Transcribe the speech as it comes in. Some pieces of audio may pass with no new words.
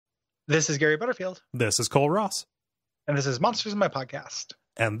This is Gary Butterfield. This is Cole Ross. And this is Monsters in My Podcast.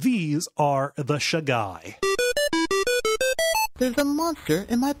 And these are the Shaggai. There's a monster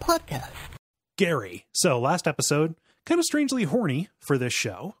in my podcast. Gary. So last episode, kind of strangely horny for this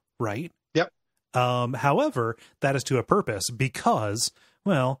show, right? Yep. However, that is to a purpose because,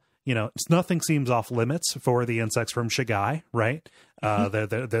 well, you know, nothing seems off limits for the insects from Shaggai, right?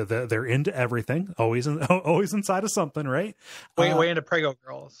 They're into everything, always inside of something, right? Way into Prego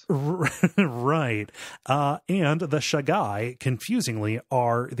girls, right? And the Shaggai, confusingly,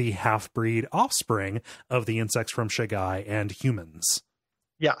 are the half-breed offspring of the insects from Shaggai and humans.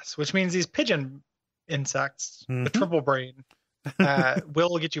 Yes, which means these pigeon insects, the triple brain,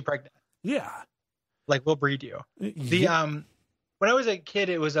 will get you pregnant. Yeah, like we'll breed you. When I was a kid,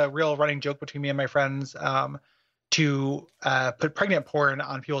 it was a real running joke between me and my friends to put pregnant porn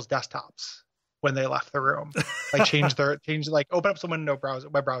on people's desktops when they left the room. Like open up some window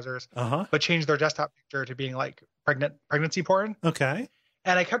web browsers, but change their desktop picture to being like pregnancy porn. Okay.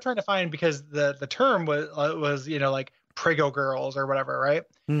 And I kept trying to find, because the term was like Prego girls or whatever, right?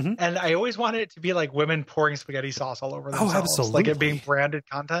 Mm-hmm. And I always wanted it to be like women pouring spaghetti sauce all over themselves. Oh, absolutely. Like it being branded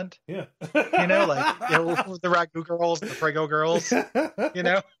content. Yeah. The Ragu girls, the Prego girls,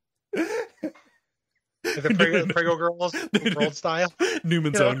 the Prego girls, world style.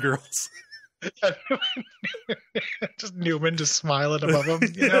 Newman's own girls. Just Newman just smiling above them,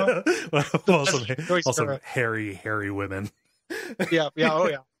 also hairy women. Yeah. Oh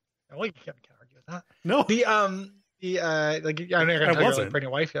yeah. Well, you can't argue with that. No. I'm not gonna tell you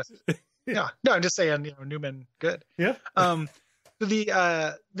pregnant wife. Yes. Yeah. No, I'm just saying, Newman, good. Yeah.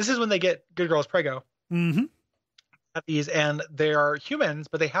 This is when they get good girls Prego. Mm-hmm. At these, and they are humans,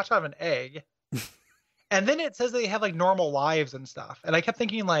 but they have to have an egg. And then it says they have like normal lives and stuff. And I kept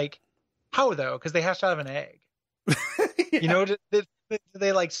thinking, like, how though? Because they have to have an egg. Yeah. Do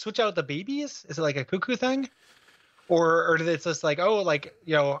they like switch out the babies? Is it like a cuckoo thing? Or it's just like, I'll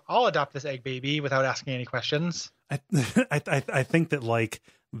adopt this egg baby without asking any questions. I think that like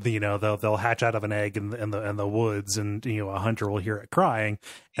they'll hatch out of an egg in the woods, and a hunter will hear it crying,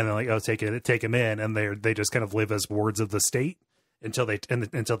 and then like take him in, and they just kind of live as wards of the state until they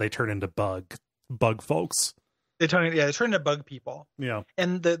turn into bug folks. They turn into bug people. Yeah,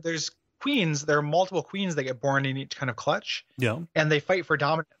 and there's queens. There are multiple queens that get born in each kind of clutch. Yeah, and they fight for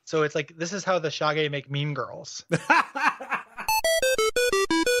dominance. So it's like, this is how the Shaggai make mean girls.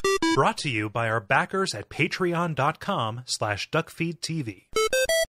 Brought to you by our backers at patreon.com/Duckfeed.tv.